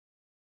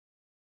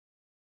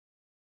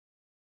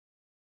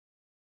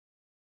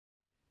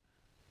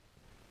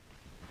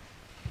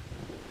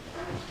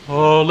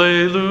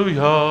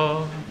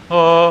Alleluia,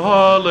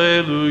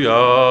 alleluia,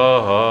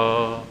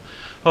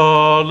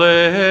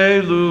 alleluia,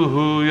 alleluia,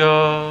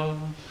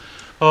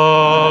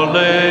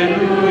 alleluia,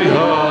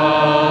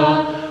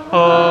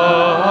 alleluia.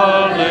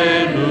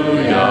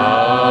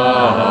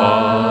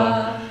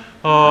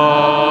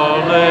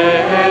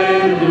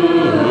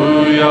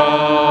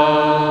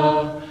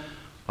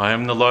 I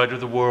am the light of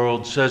the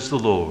world, says the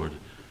Lord.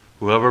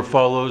 Whoever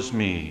follows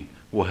me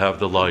will have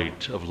the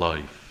light of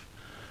life.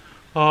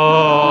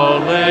 Alleluia,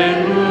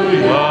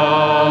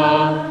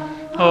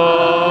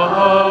 alleluia,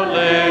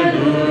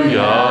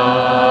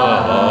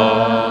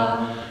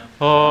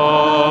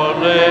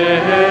 alleluia.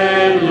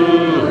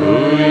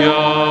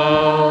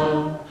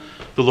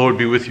 The Lord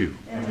be with you.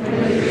 And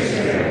with your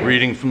spirit.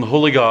 Reading from the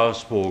Holy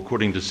Gospel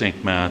according to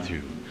St.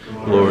 Matthew.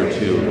 Glory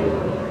to you,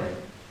 Lord.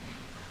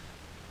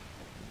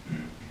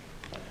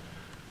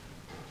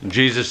 And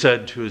Jesus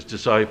said to his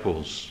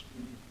disciples,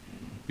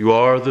 "You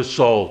are the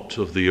salt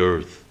of the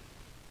earth.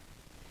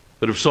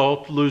 But if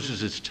salt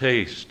loses its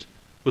taste,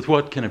 with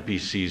what can it be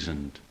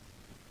seasoned?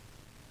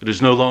 It is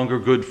no longer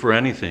good for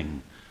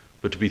anything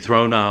but to be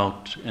thrown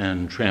out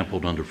and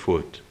trampled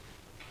underfoot.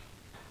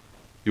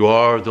 You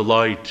are the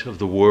light of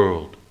the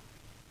world.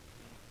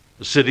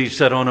 A city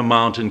set on a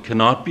mountain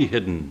cannot be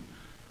hidden,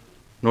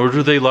 nor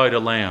do they light a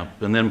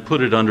lamp and then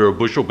put it under a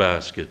bushel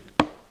basket.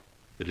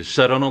 It is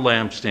set on a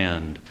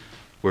lampstand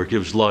where it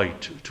gives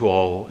light to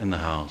all in the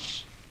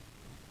house.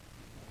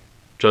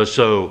 Just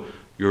so,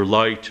 your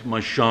light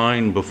must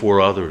shine before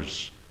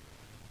others,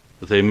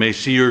 that they may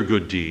see your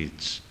good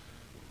deeds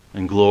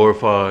and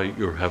glorify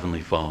your heavenly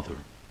Father."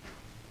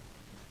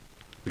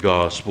 The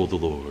Gospel of the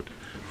Lord.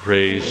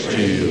 Praise to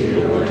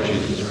you, Lord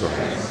Jesus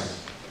Christ.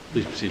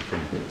 Please be seated for a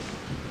moment.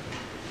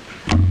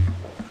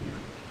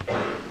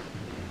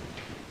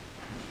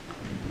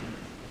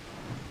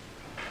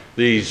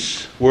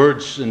 These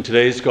words in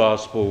today's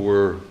Gospel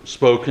were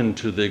spoken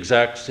to the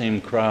exact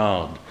same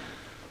crowd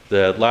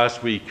that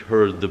last week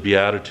heard the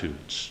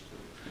Beatitudes.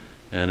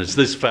 And it's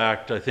this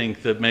fact, I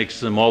think, that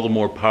makes them all the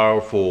more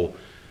powerful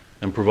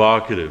and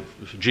provocative.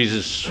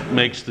 Jesus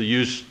makes the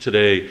use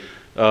today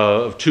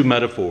of two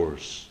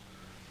metaphors.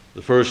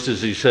 The first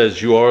is he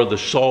says, "You are the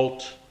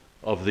salt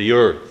of the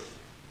earth."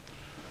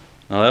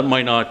 Now that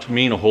might not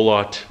mean a whole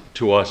lot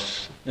to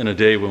us in a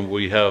day when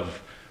we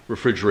have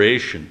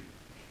refrigeration,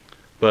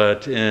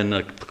 but in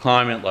a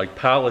climate like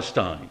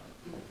Palestine,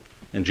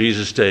 in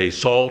Jesus' day,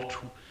 salt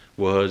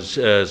was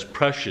as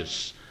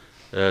precious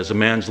as a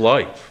man's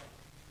life.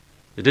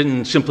 It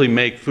didn't simply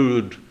make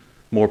food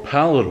more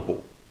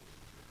palatable,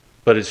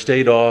 but it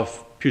stayed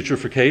off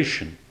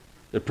putrefaction.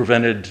 It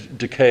prevented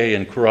decay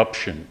and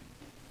corruption.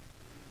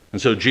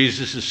 And so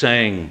Jesus is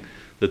saying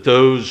that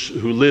those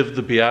who live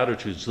the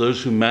Beatitudes,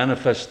 those who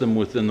manifest them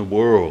within the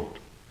world,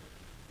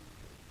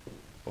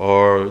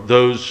 are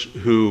those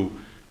who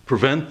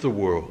prevent the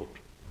world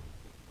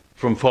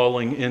from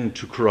falling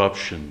into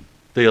corruption.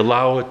 They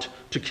allow it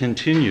to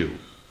continue.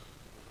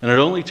 And it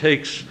only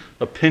takes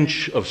a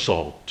pinch of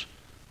salt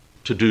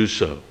to do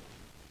so.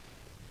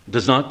 It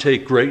does not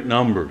take great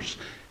numbers.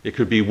 It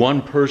could be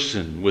one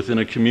person within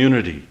a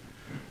community,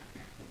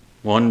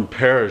 one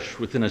parish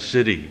within a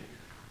city,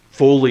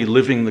 fully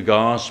living the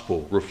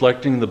gospel,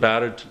 reflecting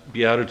the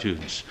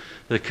Beatitudes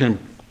that can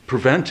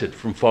prevent it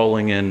from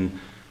falling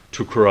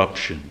into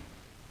corruption.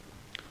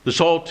 The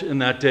salt in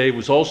that day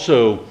was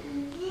also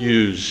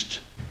used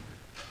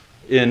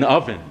in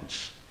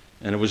ovens,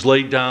 and it was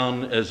laid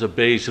down as a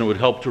base and it would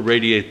help to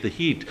radiate the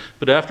heat.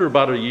 But after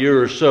about a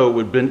year or so, it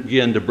would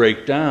begin to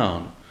break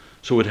down,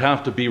 so it would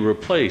have to be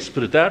replaced.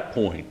 But at that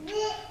point,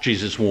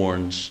 Jesus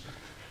warns,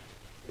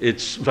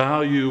 its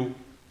value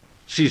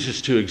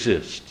ceases to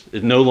exist.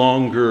 It no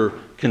longer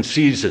can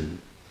season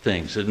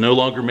things. It no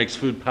longer makes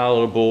food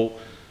palatable,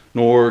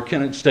 nor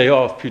can it stay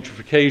off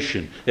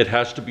putrefaction. It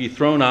has to be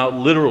thrown out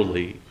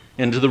literally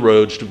into the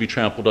roads to be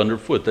trampled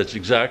underfoot. That's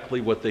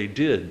exactly what they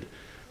did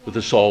with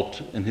the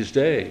salt in his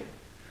day.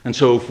 And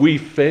so if we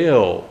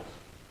fail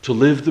to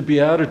live the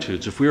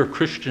Beatitudes, if we are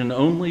Christian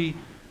only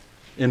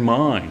in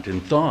mind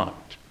and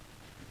thought,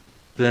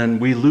 then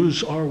we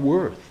lose our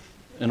worth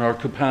and our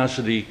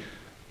capacity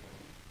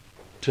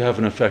to have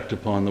an effect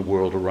upon the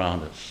world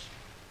around us.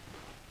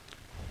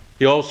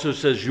 He also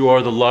says, "You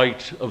are the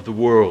light of the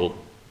world."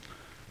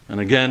 And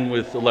again,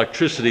 with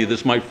electricity,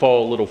 this might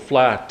fall a little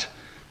flat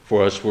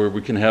for us, where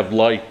we can have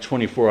light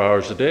 24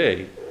 hours a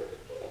day.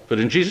 But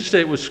in Jesus'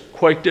 day, it was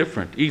quite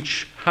different.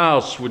 Each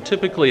house would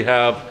typically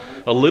have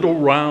a little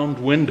round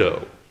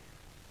window.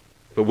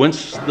 But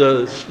once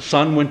the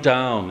sun went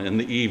down in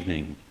the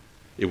evening,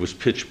 it was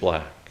pitch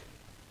black.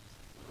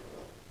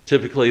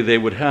 Typically, they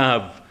would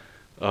have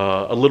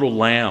a little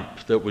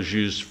lamp that was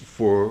used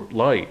for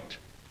light.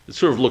 It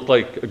sort of looked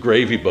like a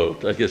gravy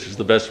boat, I guess is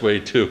the best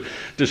way to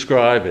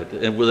describe it.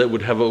 And it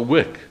would have a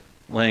wick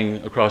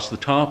laying across the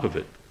top of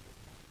it.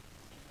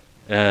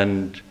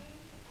 And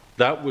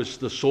that was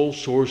the sole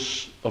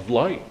source of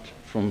light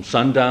from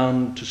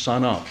sundown to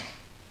sunup.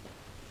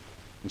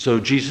 And so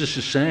Jesus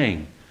is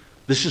saying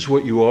This is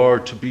what you are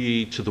to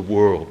be to the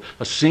world.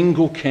 A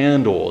single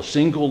candle, a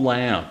single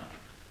lamp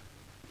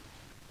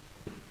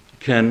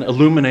can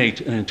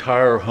illuminate an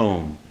entire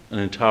home, an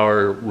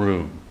entire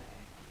room.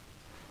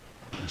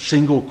 A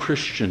single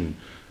Christian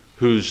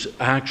whose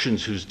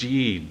actions, whose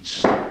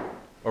deeds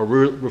are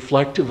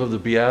reflective of the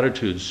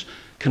Beatitudes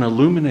can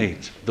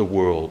illuminate the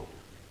world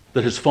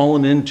that has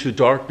fallen into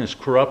darkness,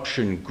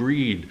 corruption,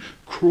 greed,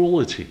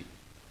 cruelty.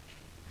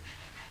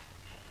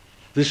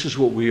 This is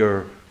what we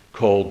are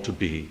called to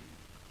be.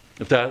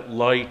 If that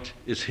light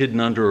is hidden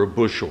under a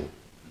bushel,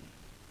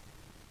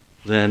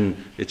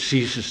 then it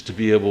ceases to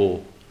be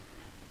able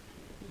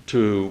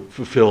to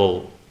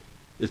fulfill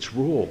its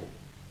role.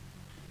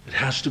 It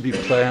has to be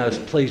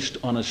placed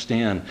on a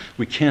stand.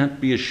 We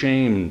can't be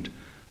ashamed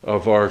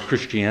of our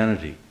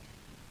Christianity.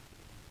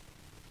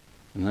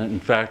 And that, in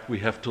fact, we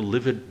have to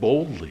live it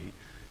boldly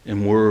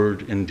in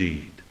word and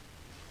deed.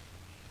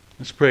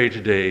 Let's pray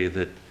today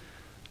that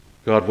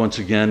God once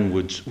again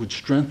would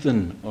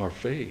strengthen our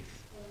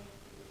faith,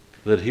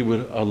 that he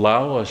would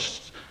allow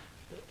us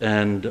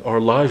and our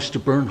lives to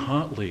burn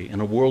hotly in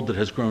a world that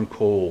has grown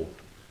cold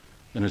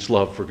in its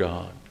love for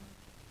God,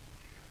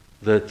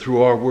 that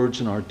through our words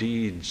and our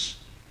deeds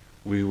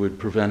we would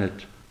prevent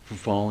it from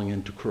falling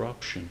into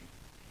corruption.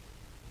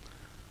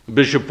 A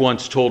bishop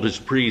once told his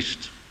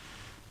priest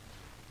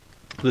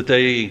that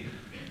they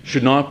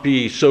should not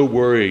be so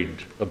worried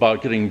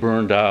about getting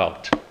burned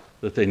out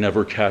that they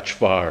never catch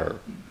fire.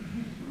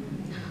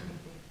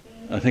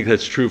 I think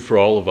that's true for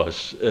all of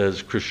us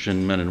as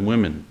Christian men and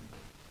women.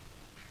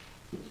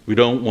 We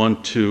don't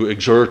want to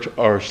exert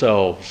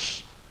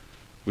ourselves.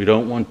 We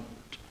don't want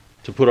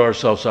to put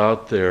ourselves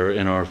out there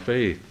in our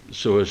faith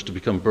so as to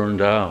become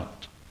burned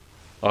out,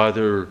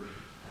 either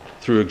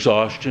through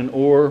exhaustion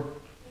or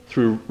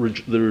through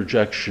the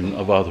rejection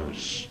of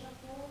others.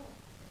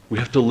 We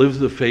have to live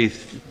the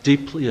faith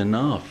deeply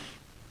enough.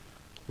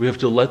 We have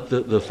to let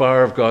the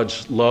fire of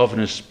God's love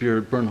and his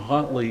Spirit burn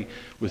hotly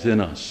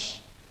within us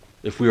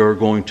if we are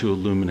going to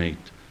illuminate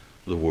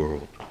the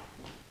world,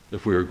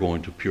 if we are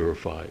going to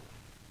purify it.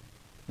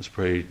 Let's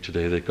pray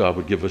today that God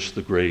would give us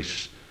the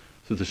grace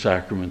through the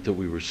sacrament that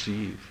we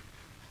receive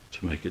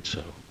to make it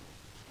so.